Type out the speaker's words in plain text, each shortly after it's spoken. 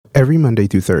Every Monday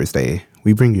through Thursday,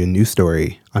 we bring you a new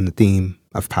story on the theme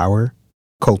of power,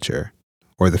 culture,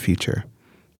 or the future,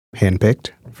 handpicked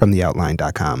from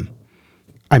theoutline.com.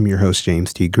 I'm your host,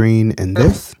 James T. Green, and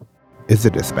this is The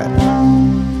Dispatch.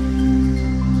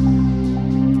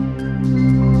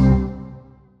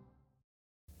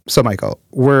 So, Michael,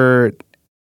 we're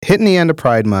hitting the end of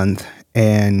Pride Month,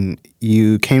 and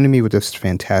you came to me with this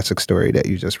fantastic story that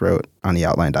you just wrote on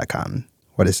theoutline.com.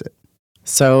 What is it?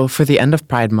 So for the end of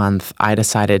Pride Month, I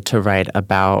decided to write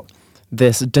about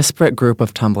this disparate group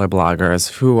of Tumblr bloggers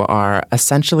who are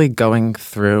essentially going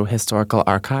through historical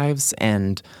archives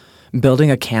and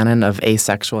building a canon of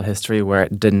asexual history where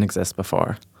it didn't exist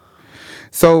before.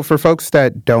 So for folks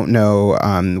that don't know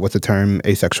what the term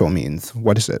asexual means,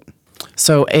 what is it?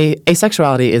 So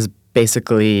asexuality is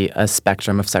basically a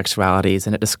spectrum of sexualities,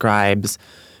 and it describes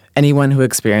anyone who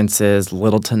experiences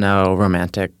little to no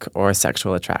romantic or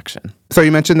sexual attraction. So you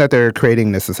mentioned that they're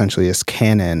creating this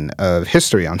canon of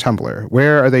history on Tumblr.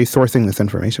 Where are they sourcing this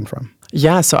information from?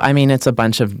 Yeah, so I mean, it's a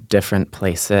bunch of different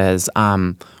places.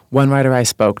 One writer I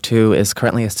spoke to is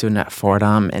currently a student at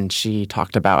Fordham, and she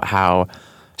talked about how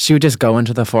she would just go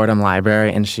into the Fordham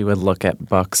library and she would look at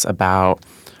books about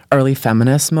early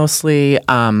feminists mostly,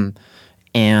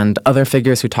 and other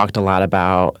figures who talked a lot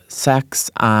about sex,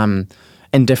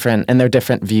 and their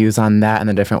different views on that and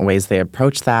the different ways they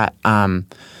approach that. And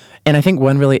I think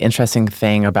one really interesting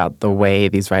thing about the way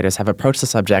these writers have approached the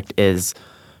subject is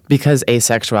because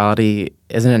asexuality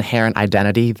is an inherent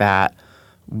identity that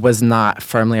was not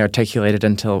firmly articulated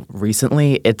until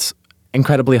recently, it's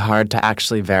incredibly hard to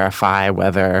actually verify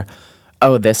whether,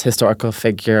 this historical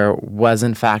figure was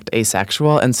in fact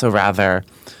asexual. And so rather,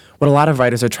 what a lot of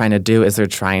writers are trying to do is they're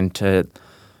trying to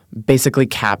basically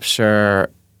capture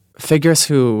figures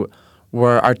who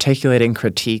were articulating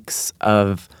critiques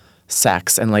of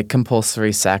sex and like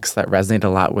compulsory sex that resonate a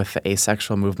lot with the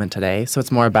asexual movement today. So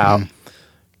it's more about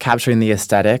capturing the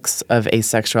aesthetics of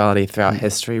asexuality throughout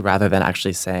history rather than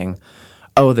actually saying,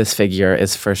 this figure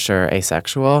is for sure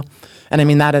asexual. And I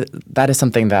mean, that is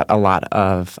something that a lot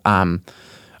of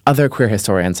other queer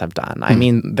historians have done. I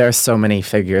mean, there's so many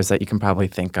figures that you can probably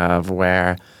think of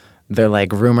where they're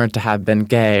like rumored to have been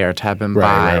gay or to have been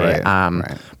bi,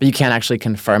 right. But you can't actually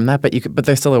confirm that. But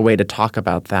there's still a way to talk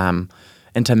about them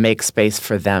and to make space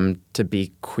for them to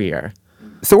be queer.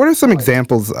 So what are some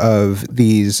examples of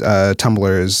these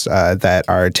Tumblrs that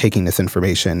are taking this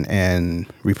information and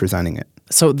representing it?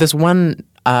 So this one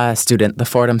student, the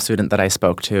Fordham student that I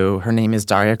spoke to, her name is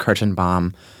Daria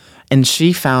Kirchenbaum, and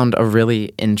she found a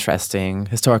really interesting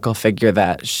historical figure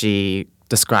that she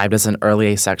described as an early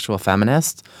asexual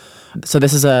feminist. So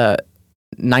this is a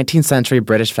 19th century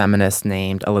British feminist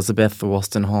named Elizabeth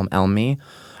Wolstenholme Elmy.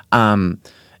 And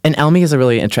Elmy is a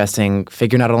really interesting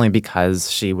figure, not only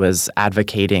because she was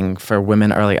advocating for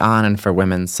women early on and for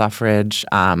women's suffrage,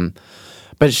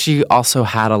 but she also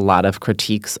had a lot of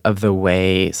critiques of the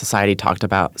way society talked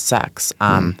about sex.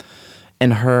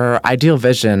 And her ideal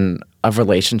vision of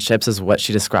relationships is what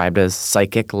she described as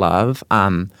psychic love.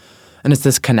 And it's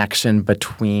this connection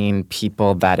between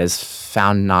people that is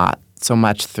found not so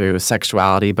much through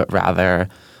sexuality, but rather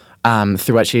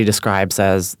through what she describes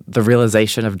as the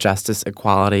realization of justice,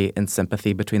 equality, and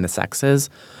sympathy between the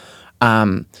sexes.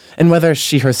 And whether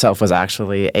she herself was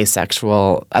actually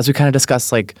asexual, as we kind of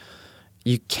discussed, like,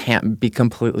 you can't be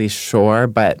completely sure,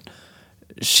 but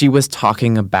she was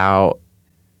talking about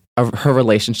her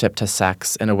relationship to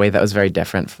sex in a way that was very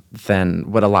different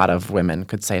than what a lot of women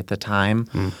could say at the time.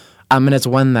 And it's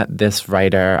one that this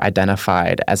writer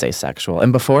identified as asexual.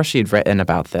 And before she'd written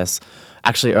about this,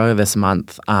 actually earlier this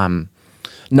month,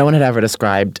 no one had ever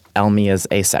described Elmy as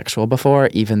asexual before,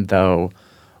 even though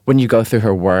when you go through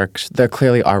her work, there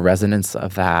clearly are resonances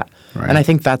of that. Right. And I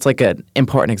think that's like an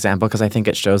important example because I think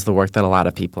it shows the work that a lot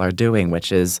of people are doing,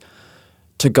 which is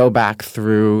to go back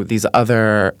through these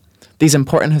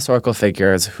important historical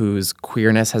figures whose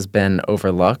queerness has been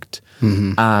overlooked,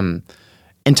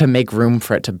 and to make room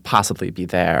for it to possibly be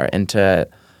there, and to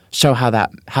show how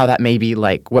that maybe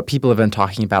like what people have been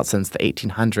talking about since the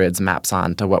 1800s maps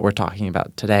on to what we're talking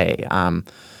about today,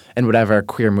 and whatever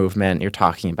queer movement you're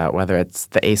talking about, whether it's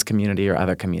the ace community or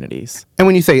other communities. And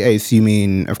when you say ace, you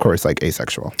mean, of course, like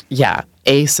asexual. Yeah.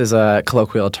 Ace is a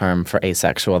colloquial term for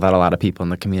asexual that a lot of people in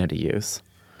the community use.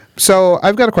 So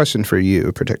I've got a question for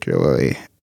you particularly.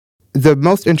 The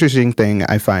most interesting thing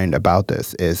I find about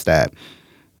this is that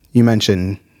you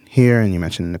mentioned here and you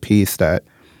mentioned in the piece that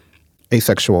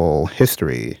asexual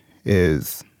history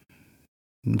is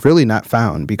really not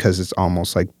found because it's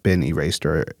almost like been erased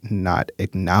or not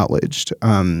acknowledged.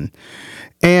 And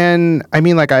I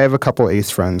mean, like, I have a couple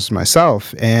ace friends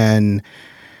myself, and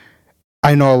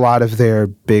I know a lot of their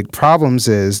big problems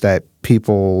is that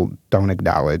people don't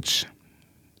acknowledge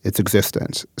its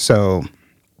existence. So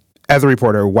as a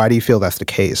reporter, why do you feel that's the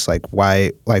case?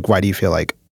 Why do you feel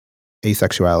like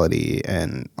asexuality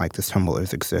and like this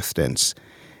Tumblr's existence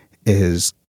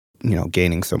is,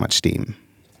 gaining so much steam?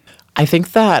 I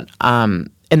think that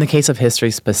in the case of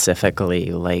history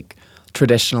specifically, like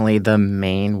traditionally the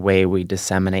main way we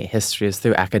disseminate history is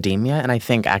through academia. And I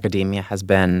think academia has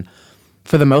been,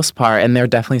 for the most part, and there are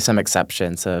definitely some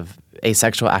exceptions of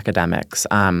asexual academics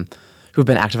who've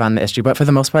been active on the issue, but for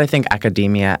the most part, I think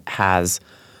academia has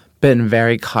been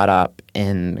very caught up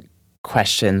in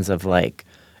questions of like,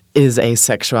 is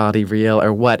asexuality real,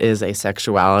 or what is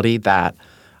asexuality? That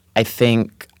I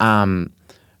think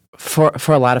for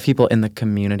a lot of people in the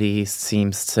community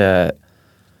seems to,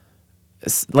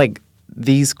 like,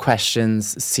 these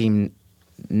questions seem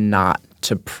not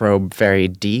to probe very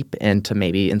deep and to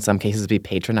maybe in some cases be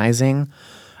patronizing.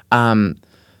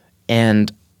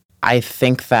 And I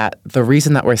think that the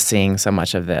reason that we're seeing so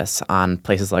much of this on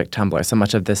places like Tumblr, so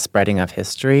much of this spreading of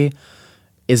history,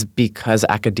 is because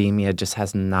academia just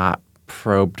has not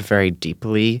probed very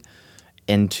deeply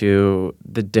into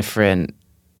the different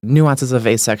nuances of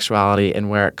asexuality and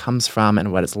where it comes from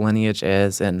and what its lineage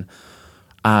is and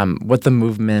what the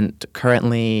movement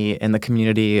currently in the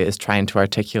community is trying to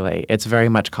articulate. It's very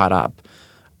much caught up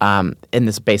in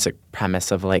this basic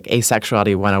premise of like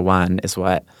asexuality 101 is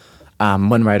what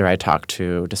one writer I talked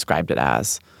to described it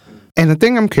as. And the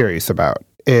thing I'm curious about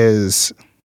is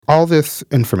all this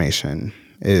information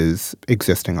is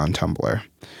existing on Tumblr.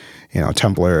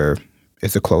 Tumblr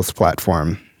is a closed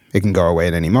platform. It can go away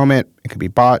at any moment. It can be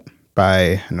bought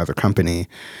by another company.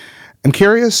 I'm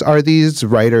curious, are these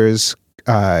writers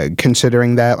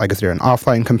considering that? Like, is there an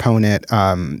offline component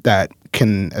that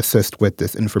can assist with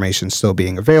this information still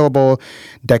being available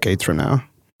decades from now?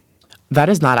 That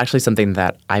is not actually something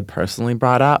that I personally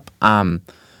brought up,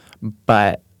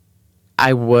 but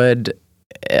I would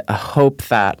hope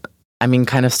that,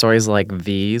 kind of stories like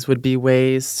these would be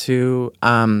ways to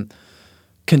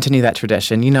continue that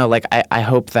tradition. I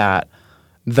hope that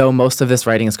though most of this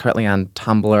writing is currently on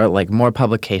Tumblr, like more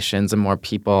publications and more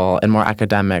people and more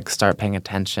academics start paying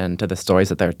attention to the stories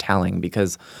that they're telling,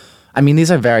 because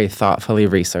these are very thoughtfully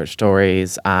researched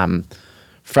stories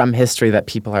from history that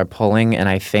people are pulling. And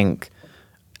I think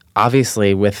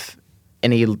obviously with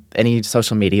any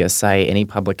social media site, any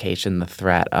publication, the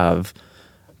threat of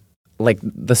like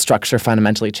the structure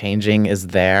fundamentally changing is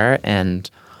there. And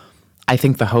I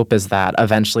think the hope is that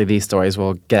eventually these stories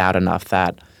will get out enough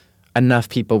that enough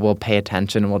people will pay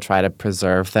attention and will try to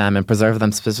preserve them and preserve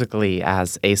them specifically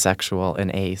as asexual and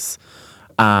ace,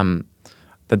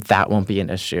 that won't be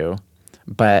an issue.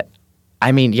 But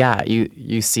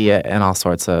you see it in all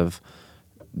sorts of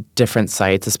different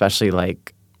sites, especially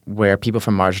like where people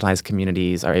from marginalized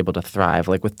communities are able to thrive,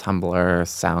 like with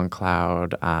Tumblr,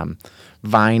 SoundCloud,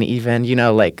 Vine even,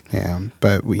 Yeah,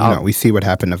 but we see what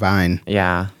happened to Vine.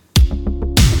 Yeah.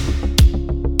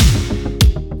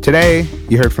 Today,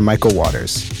 you heard from Michael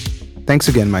Waters. Thanks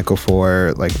again, Michael,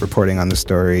 for reporting on the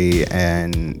story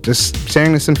and just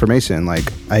sharing this information.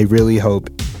 I really hope,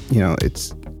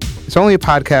 it's only a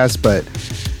podcast, but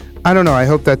I don't know. I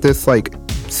hope that this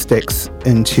sticks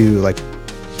into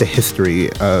the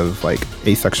history of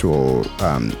asexual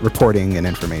reporting and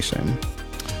information.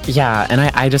 Yeah, and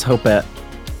I just hope it.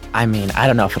 I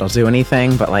don't know if it'll do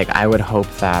anything, but I would hope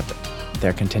that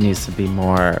there continues to be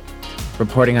more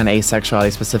reporting on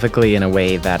asexuality, specifically in a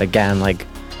way that, again,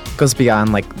 goes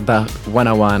beyond the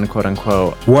 101, quote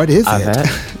unquote. What is it?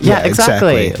 Yeah,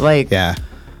 exactly. Yeah.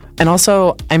 And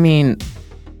also,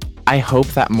 I hope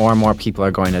that more and more people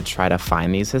are going to try to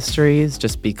find these histories,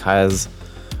 just because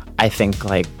I think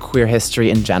queer history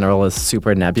in general is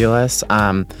super nebulous,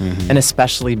 and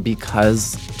especially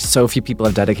because so few people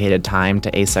have dedicated time to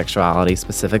asexuality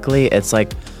specifically. It's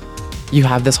you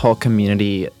have this whole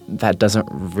community that doesn't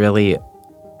really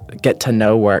get to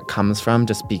know where it comes from,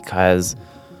 just because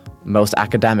most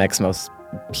academics, most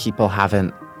people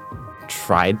haven't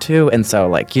tried to. And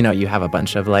so you have a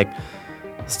bunch of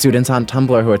students on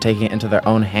Tumblr who are taking it into their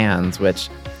own hands, which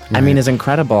is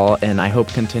incredible, and I hope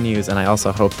continues. And I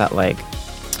also hope that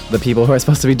the people who are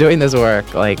supposed to be doing this work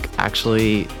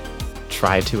actually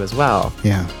try to as well.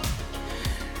 Yeah.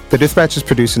 The Dispatch is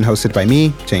produced and hosted by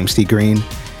me, James T. Green.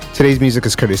 Today's music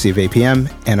is courtesy of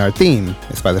APM, and our theme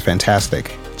is by the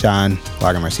fantastic John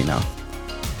Lagomarsino.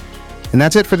 And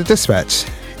that's it for The Dispatch.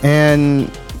 And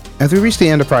as we reach the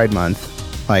end of Pride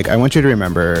Month, I want you to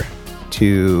remember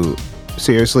to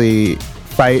seriously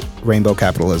fight rainbow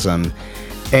capitalism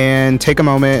And take a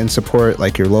moment and support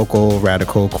like your local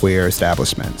radical queer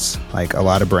establishments. Like a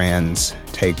lot of brands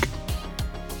take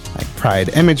like pride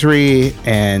imagery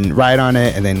and ride on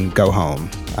it and then go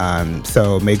home.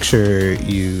 So make sure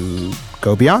you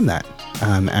go beyond that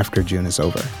after June is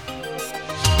over.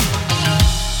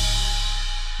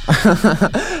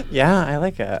 Yeah, I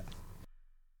like it.